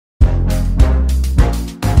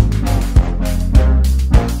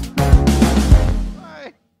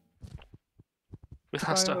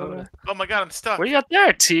lost Ahoda. Oh my god, I'm stuck. What do you got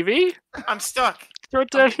there, TV? I'm stuck. Throw it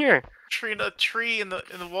down here. Tree in the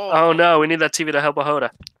wall. Oh no, we need that TV to help Ahoda.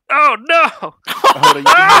 Oh no!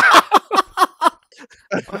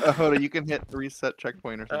 Ahoda, you can hit reset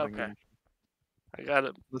checkpoint or something. Okay. I got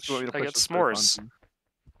it. I got this s'mores.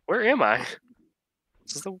 Where am I?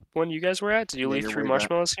 Is this the one you guys were at? Did you leave 3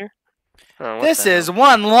 marshmallows here? Oh, what This the is hell?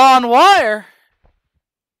 one long wire.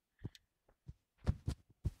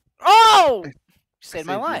 Oh! You saved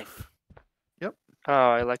my life. Yep. Oh,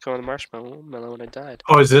 I let go of the marshmallow when I died.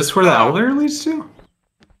 Oh, is this where the elevator leads to?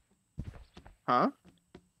 Huh?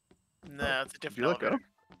 No, it's a different Did you let go? elevator.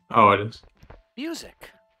 Oh, it is. Music.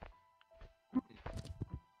 What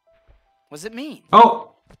does it mean?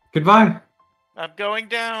 Oh, goodbye. I'm going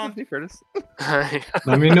down. Hey, Curtis.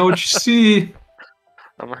 Let me know what you see.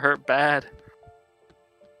 I'm hurt bad.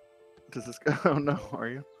 Does this go? Oh no, are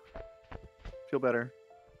you? Feel better.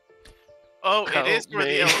 Oh, it is Help where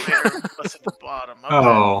me. the elevator was at the bottom. Okay.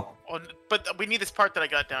 Oh. But we need this part that I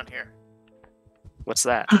got down here. What's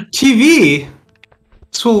that? TV?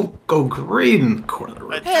 This will go great in the corner of the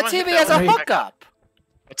room. Hey, a TV has a hookup.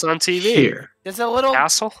 What's on TV? Here. There's a little.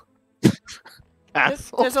 Castle?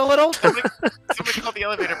 There's a little. Somebody call the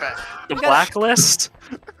elevator back. The blacklist?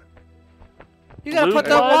 You gotta Blue put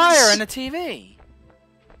the Bloods? wire in the TV.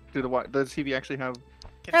 Does the TV actually have?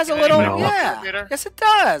 It has a Can little. anybody call the Yeah. elevator? Yes, it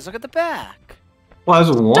does. Look at the back. Well,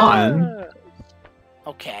 there's one.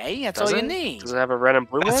 Okay, that's Does all you it? need. Does it have a red and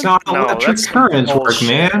blue That's one? not how No, electric that's currents work, bullshit.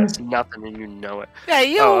 man. That's nothing, and you know it. Yeah,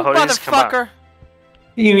 you Oh, Ahoda, just come out. motherfucker.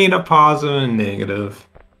 You need a positive and negative.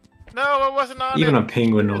 No, I wasn't on Even it. a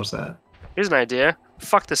penguin knows that. Here's an idea.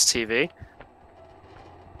 Fuck this TV.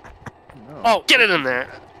 No. Oh, Get it in there.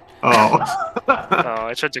 Oh. Oh,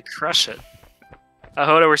 I tried to crush it.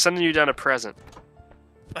 Ahoda, we're sending you down a present.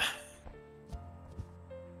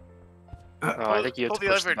 Oh, I think you have Pull to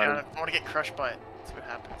the push the elevator button. down. I want to get crushed by it. See what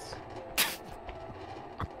happens.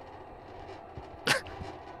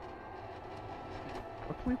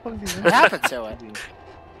 What can we plug these in? what happened to it?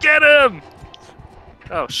 Get him!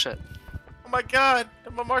 Oh shit. Oh my god,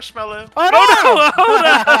 I'm a marshmallow.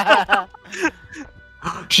 Oh no,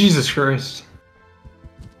 no! Jesus Christ.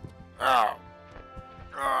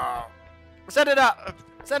 Set it up.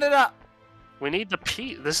 Set it up. We need the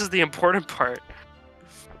P. This is the important part.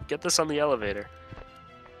 Get this on the elevator.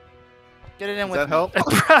 Get it in Does with that help?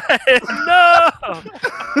 Brian, no!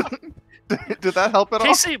 Did that help at all?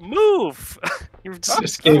 Casey, move! You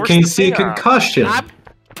Just gave forced the Casey a thing off. concussion. I'm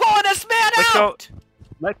pulling this man Let go. out.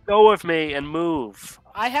 Let go of me and move.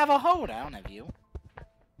 I have a hold. I don't have you.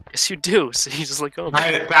 Yes, you do. So you just let go of me.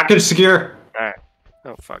 Alright, back in secure. Alright.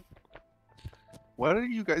 Oh, fuck. What are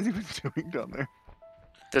you guys even doing down there?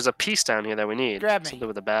 There's a piece down here that we need. Grab me. Something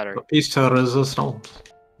with a battery. Piece to resistance.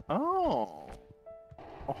 Oh.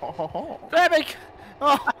 Oh. Grab me.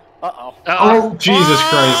 Oh. Uh-oh. Oh, Jesus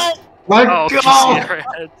Christ. Let Oh, go! Casey, our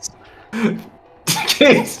heads.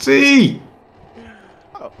 Casey!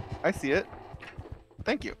 Oh, I see it.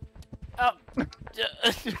 Thank you. Oh.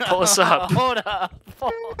 Pull us up. Hold up.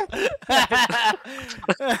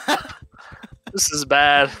 This is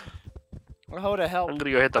bad. Hold a help. I'm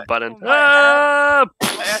gonna go hit the button. Oh, Ah!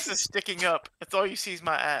 My ass is sticking up. That's all you see is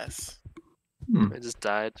my ass. I just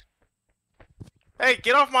died. Hey,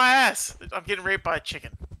 get off my ass! I'm getting raped by a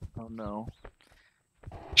chicken. Oh no.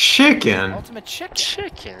 Chicken? Ultimate chicken.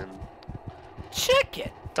 Chicken.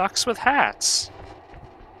 Chicken. Ducks with hats.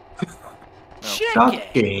 Duck Chicken.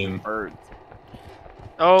 game. Birds.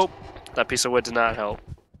 Oh, that piece of wood did not help.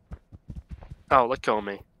 Oh, let go of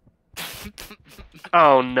me.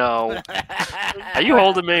 Oh no. Are you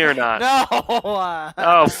holding me or not? No.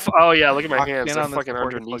 Oh yeah, look at my Lock hands. in They're on this fucking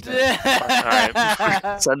cord, underneath plug it.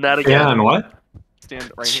 Alright. Send that again. Yeah, and what?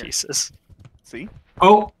 Stand right here. Jesus. See?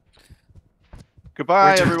 Oh.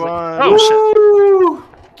 Goodbye, We're just- everyone. Oh, shit. Woo!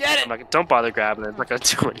 Get it. Don't bother grabbing it. It's not gonna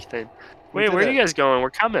do anything. We Wait, did where are it. you guys going? We're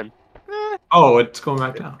coming. Oh, it's going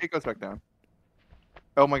back down. It goes back down.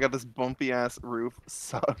 Oh my god, this bumpy ass roof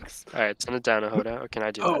sucks. Alright, send it down, Ahoda. Or can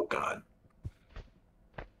I do Oh, that? God.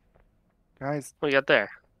 Guys, What you got there?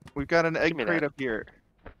 we've got an egg me crate that. up here.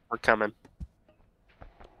 We're coming.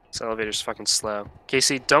 This elevator's fucking slow.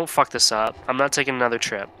 Casey, don't fuck this up. I'm not taking another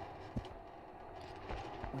trip.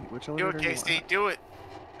 Wait, which Do elevator? it, are you Casey. on? Do it.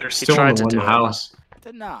 They're He still tried in to the one do it. house.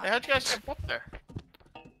 Did not. Hey, how'd you guys jump up there?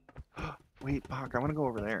 Wait, Bach, I want to go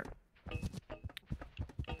over there.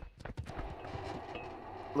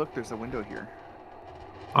 Look, there's a window here.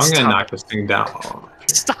 I'm gonna Stop knock this thing down. Oh,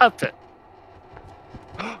 Stop it.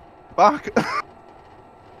 Bach!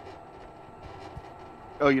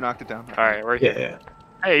 Oh, you knocked it down. Alright, we're here. yeah.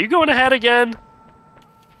 Hey, are you going ahead again?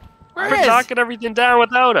 Quit knocking everything down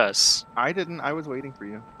without us. I didn't. I was waiting for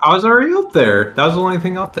you. I was already up there. That was the only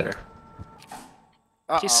thing up there.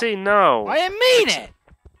 You see, no. I didn't mean it.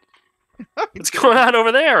 What's going on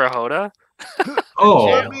over there, Ahoda? Oh,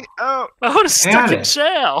 Let me out. Ahoda's stuck in Attic.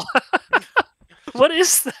 jail. What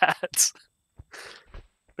is that?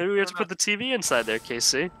 Maybe we have to put the TV inside there,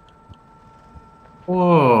 Casey.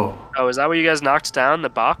 whoa. Oh, is that what you guys knocked down? The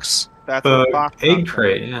box? That's the The box egg option.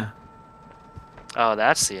 crate, yeah. Oh,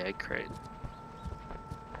 that's the egg crate.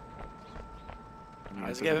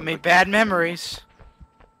 It's giving me bad memories.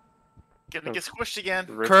 Gonna get squished again.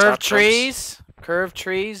 Rooftop jumps. Curved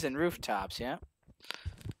trees, and rooftops. Yeah.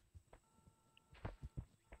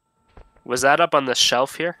 Was that up on the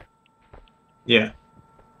shelf here? Yeah.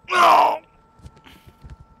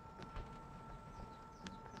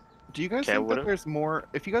 Do you guys Okay, think what that if- there's more?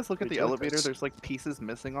 If you guys look at We the do elevator, this. there's like pieces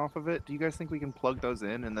missing off of it. Do you guys think we can plug those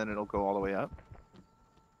in and then it'll go all the way up?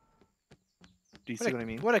 Do you see what I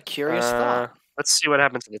mean? What a curious thought. Let's see what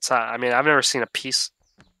happens at the top. I mean, I've never seen a piece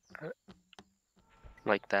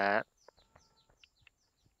like that.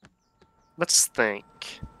 Let's think.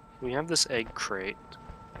 We have this egg crate.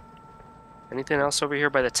 Anything else over here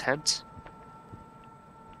by the tent?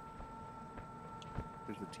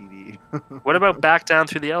 There's a TV. What about back down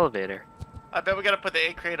through the elevator? I bet we gotta put the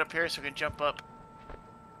egg crate up here so we can jump up.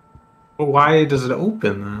 Well, why does it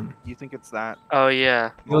open then? You think it's that? Oh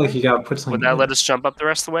yeah. I feel like you gotta put something. Would that in. let us jump up the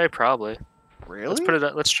rest of the way? Probably. Really? Let's put it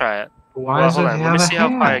up. Let's try it. Why Well, does hold it on. have Let me a see how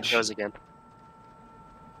high it hatch? goes again.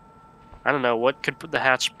 I don't know. What could put the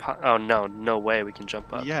hatch... Oh, no. No way we can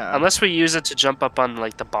jump up. Yeah. Unless we use it to jump up on,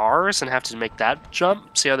 like, the bars and have to make that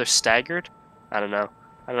jump. See how they're staggered? I don't know.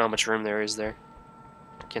 I don't know how much room there is there.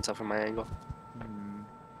 Can't tell from my angle. Hmm.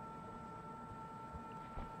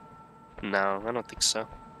 No, I don't think so.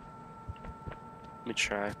 Let me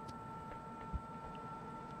try.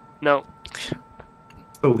 No.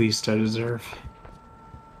 The least I deserve.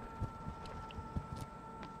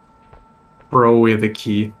 Throw away the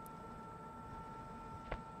key.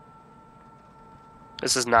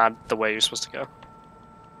 This is not the way you're supposed to go.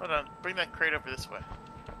 Hold on. Bring that crate over this way.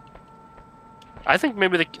 I think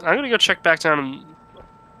maybe the... I'm gonna go check back down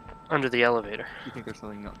under the elevator. You think there's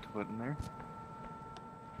something to put in there?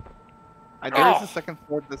 There is a second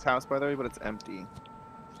floor to this house, by the way, but it's empty.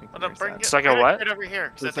 Hold on. Bring Second that what? crate over here.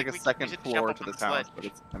 'Cause I There's like think a we second should jump floor up to on this the house, ledge. but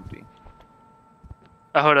it's empty.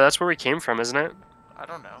 Ahoda, that's where we came from, isn't it? I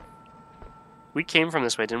don't know. We came from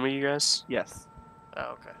this way, didn't we, you guys? Yes.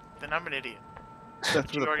 Oh, okay. Then I'm an idiot.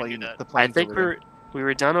 That's You where already knew that. the I plane's think over we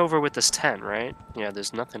were done over with this tent, right? Yeah,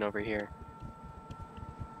 there's nothing over here. there.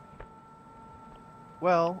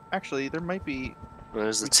 Well, actually, there might be. Well,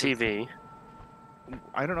 there's the We could- TV.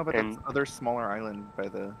 I don't know about And- that other smaller island by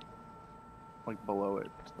the, like below it,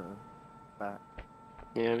 to the back.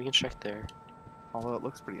 Yeah, we can check there. Although it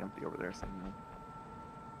looks pretty empty over there somehow.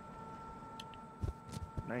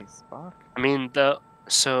 Nice, Bach. I mean,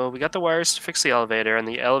 so we got the wires to fix the elevator, and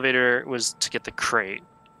the elevator was to get the crate.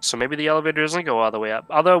 So maybe the elevator doesn't go all the way up.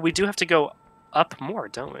 Although we do have to go up more,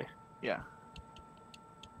 don't we? Yeah.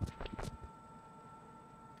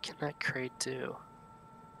 What can that crate do?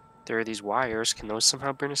 There are these wires. Can those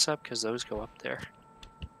somehow bring us up? Because those go up there.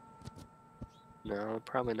 No,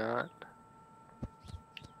 probably not.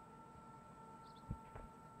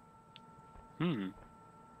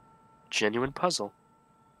 Genuine puzzle.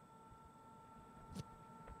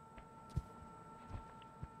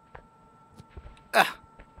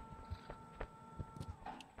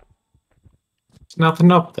 There's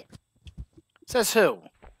nothing up there. Says who?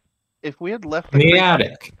 If we had left In the crate,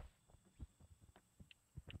 attic.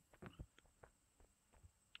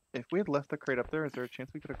 if we had left the crate up there, is there a chance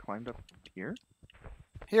we could have climbed up here?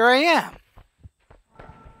 Here I am.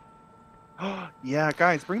 Yeah,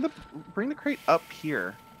 guys, bring the crate up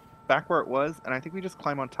here, back where it was, and I think we just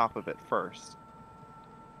climb on top of it first,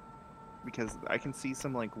 because I can see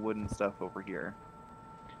some like wooden stuff over here.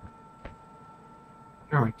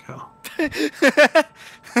 There we go.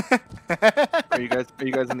 Are you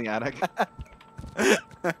guys in the attic?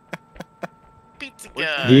 Pizza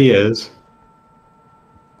Where's guy. He is.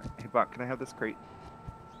 Hey, Buck, can I have this crate?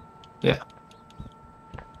 Yeah.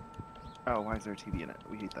 Oh, why is there a TV in it?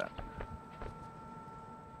 We hate that.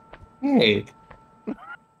 Hey.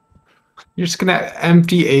 You're just gonna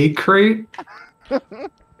empty egg crate You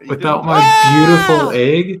without didn't- my beautiful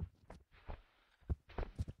egg?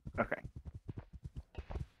 Okay.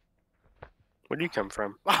 Where do you come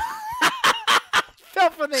from? Fell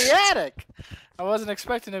from the attic. I wasn't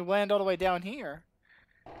expecting to land all the way down here.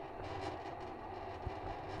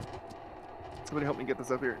 Somebody help me get this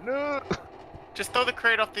up here. No. Just throw the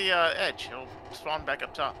crate off the edge. It'll spawn back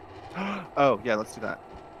up top. Oh yeah, let's do that.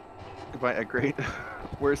 Goodbye, egg crate.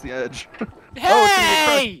 Where's the edge?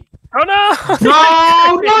 Hey! Oh no!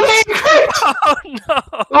 No, no, they Oh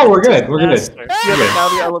no! Oh, we're good. We're good. Disaster. Yeah, but now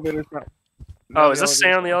the elevator's not. now Oh, the is this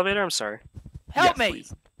staying on the elevator's elevator? I'm sorry. Help Yes, me,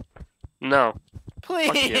 please. No.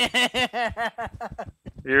 please.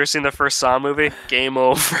 Have you ever seen the first Saw movie? Game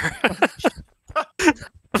over.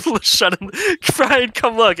 Shut him. Brian,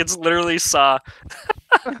 come look. It's literally Saw.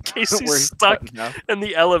 Casey's Where he's stuck cut in half. in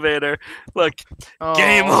the elevator. Look, Oh,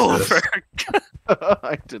 game over.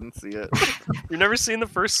 I didn't see it. You've never seen the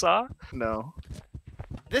first Saw? No.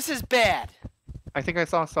 This is bad. I think I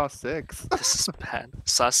saw Saw 6. This is bad.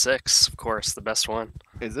 Saw 6, of course, the best one.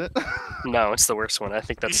 Is it? No, it's the worst one. I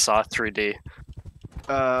think that's Saw 3D.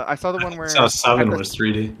 I saw the one where Saw 7 at the- was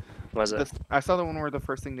 3D. Was it? I saw the one where the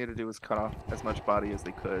first thing they had to do was cut off as much body as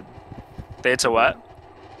they could. They had to what?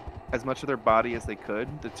 As much of their body as they could,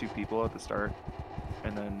 the two people at the start.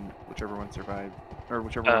 And then whichever one survived. Or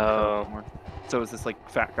whichever one Oh. more. So it was this like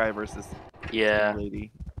fat guy versus Yeah, lady.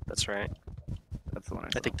 that's right. That's the one I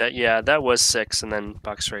saw. I think that, yeah, that was 6, and then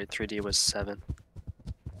Box Rate 3D was 7.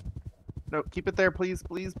 No, keep it there, please,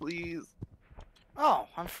 please, please. Oh,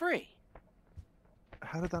 I'm free.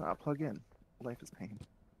 How did that not plug in? Life is pain.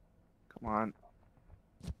 Come on.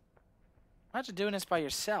 Why'd you doing this by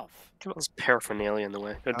yourself? Get all this paraphernalia in the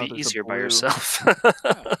way. It would Oh, be there's a easier by blue. yourself.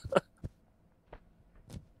 Oh.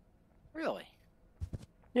 Really?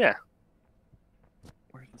 Yeah,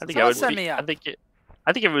 Where's I this- think Someone I would set be. me I up. think if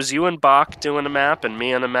it was you and Bach doing a map and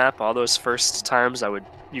me on a map, all those first times,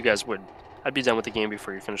 you guys would. I'd be done with the game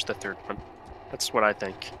before you finish the third one. That's what I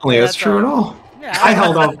think. Only Yeah, that's that's true at all. all. Yeah. I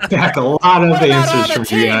held out back a lot of What about all answers the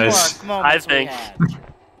from you guys. teamwork moments we think- had?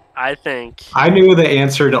 I think. I knew the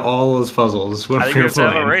answer to all those puzzles when I think we we were have to have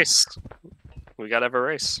a playing. race. We gotta have a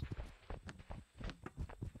race.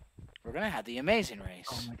 We're gonna have the amazing race.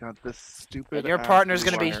 Oh my god, this stupid. And your ass partner's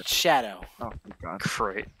gonna be wire. Shadow. Oh my god.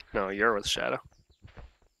 Great. No, you're with Shadow.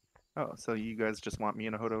 Oh, so you guys just want me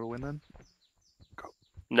and Ahoda to win then?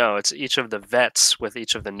 No, it's each of the vets with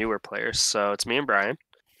each of the newer players. So it's me and Brian,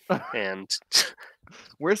 and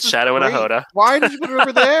Where's this Shadow and crate? Ahoda. Why did you put it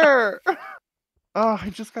over there? Oh, I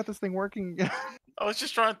just got this thing working again. I was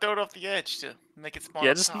just trying to throw it off the edge to make it smaller.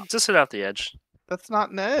 Yeah, just hit off the edge. That's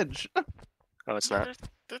not an edge. Oh, it's not.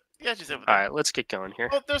 The edge is over All there. right, let's get going here.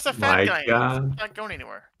 Oh, there's a fat My guy. God. It's not going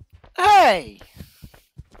anywhere. Hey!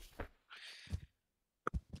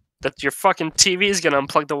 That your fucking TV is gonna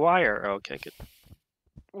unplug the wire. Oh, okay, good.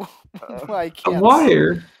 I A can't.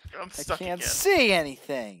 wire. I'm I stuck can't again. see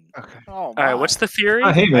anything. Okay. Oh, All right, what's my. the theory?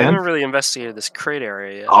 Oh, hey, I man. haven't really investigated this crate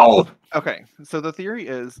area yet. Oh, Okay. So the theory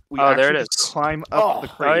is we Oh, there actually it just is. climb up Oh. the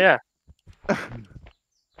Oh crate. yeah.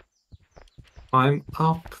 climb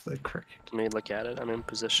up the crate. Let me look at it. I'm in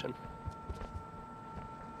position.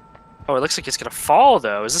 Oh, it looks like it's gonna fall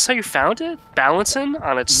though. Is this how you found it? Balancing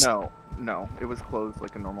on its. No, no, it was closed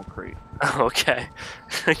like a normal crate. Oh, okay.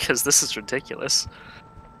 Because this is ridiculous.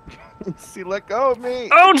 See, let go of me.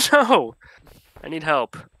 Oh no! I need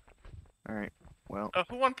help. All right. Well,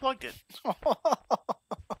 Who unplugged it?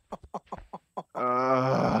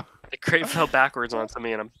 The crate fell backwards onto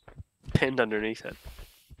me, and I'm pinned underneath it.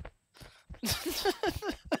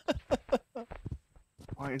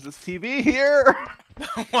 why is this TV here?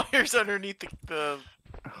 The wires underneath the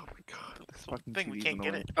Oh my god, this fucking thing. We TV's can't get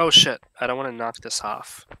annoying. it. Oh shit! I don't want to knock this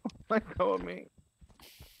off. Let go of me.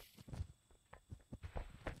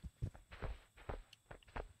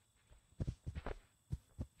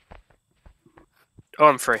 Oh,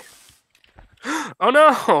 I'm free. Oh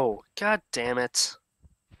no! God damn it!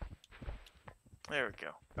 There we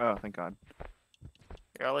go. Oh, thank God.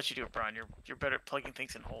 Here, I'll let you do it, Brian. You're better at plugging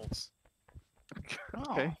things in holes.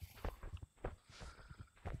 Okay.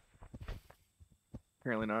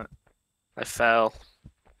 Apparently not. I fell.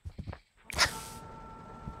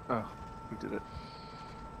 Oh, we did it.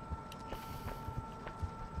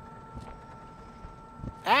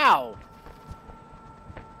 Ow!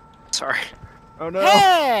 Sorry. Oh no.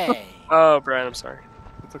 Hey! Oh, Brian, I'm sorry.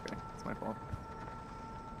 It's okay. It's my fault.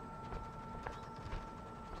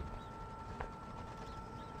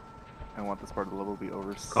 I want this part of the level to be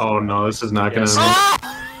over. so Oh bad. no, this is not gonna. Yes.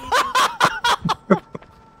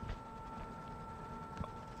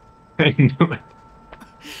 I knew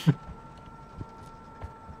it.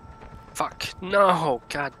 Fuck. No.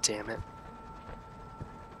 God damn it.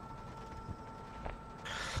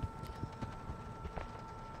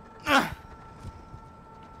 I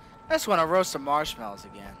just want to roast some marshmallows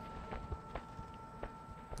again.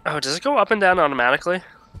 Oh, does it go up and down automatically?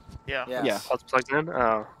 Yeah. Yes. Yeah. While it's plugged in?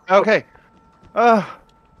 Oh. Okay.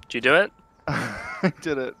 Did you do it? I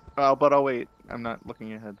did it. But I'll wait. I'm not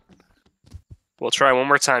looking ahead. We'll try one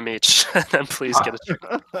more time each, and then please get a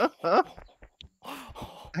chicken.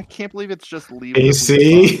 I can't believe it's just leave.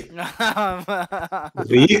 AC.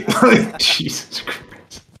 Leave. Jesus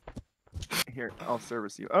Christ. Here, I'll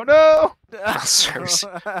service you. Oh no! I'll service you.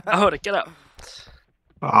 Ahoda, get up.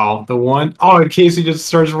 Oh, the one. Oh, and Casey just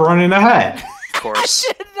starts running ahead. Of course.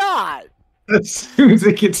 I did not. As soon as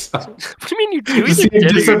it gets up, What do you mean you do? you see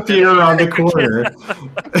it disappear around the corner.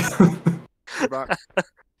 You're back.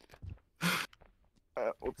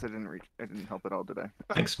 Oops, I didn't reach. I didn't help at all, did I?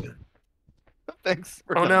 Thanks, man. Thanks.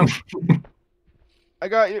 Oh no! I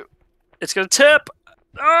got you. It's gonna tip.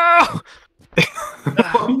 Oh!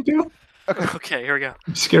 What do you do? Okay, here we go.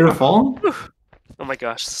 You scared of falling? Oh my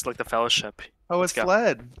gosh, this is like the Fellowship. Oh, a Let's go.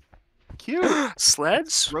 sled. Cute.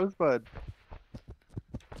 Sleds? Rosebud.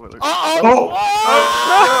 Spoiler. Oh!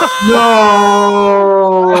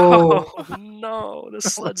 Oh no! The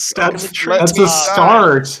sled's stuck in the tree. That's a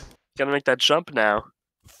start. Gotta make that jump now.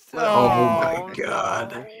 Oh my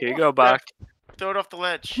god. Here you go, Bach. Throw it off the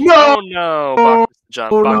ledge. No! Oh no! Bach,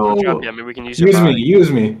 jump. Oh, Bach, don't no. jump yet. Maybe we can use your Use me, body.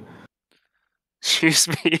 use me. Use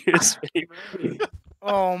me. Use me.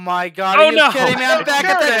 Oh my god, Oh, are you no. kidding me? I'm back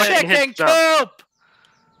at the Hit chicken jump. coop!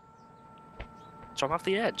 Jump off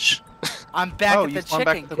the edge. I'm back Oh, at you the spawned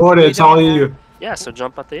back chicken to the- coop. What? We It's all don't have- you. Yeah, so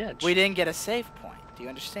jump off the edge. We didn't get a save point. Do you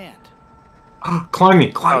understand? Climb me,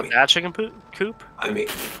 Oh, climb me. that chicken coop? I mean,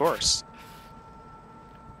 Of course.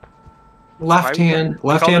 left hand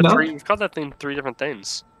We've called up. We've called that thing 3 different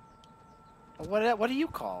things. What do you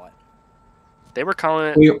call it? They were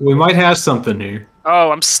calling it. We might have something here. Oh,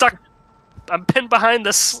 I'm stuck. I'm pinned behind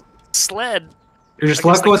this sled. You're just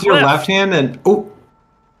Against left with the your cliff. left hand and oh,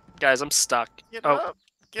 Get up.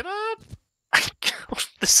 Get up.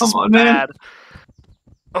 This Come is on, man. bad.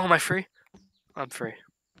 Oh, am I free? I'm free.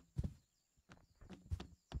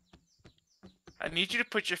 I need you to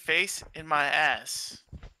put your face in my ass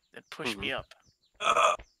and push me up.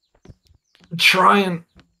 I'm trying.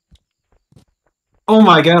 Oh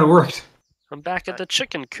my god, it worked. I'm back at the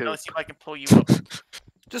chicken coop. Let's see if I can pull you up.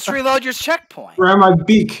 Just reload your checkpoint. Grab my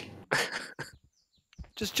beak.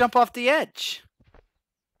 Just jump off the edge.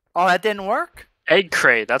 Oh, that didn't work? Egg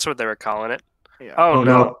crate. That's what they were calling it. Yeah. Oh,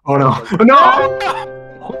 no. Oh no. Oh no.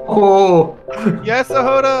 Oh. Yes,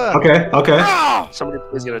 Ahoda. Okay, okay. Oh! Somebody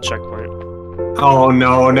please get a checkpoint. Oh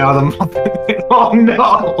no, now the muffin. Oh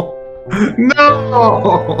no.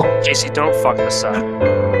 No. Casey, don't fuck this up.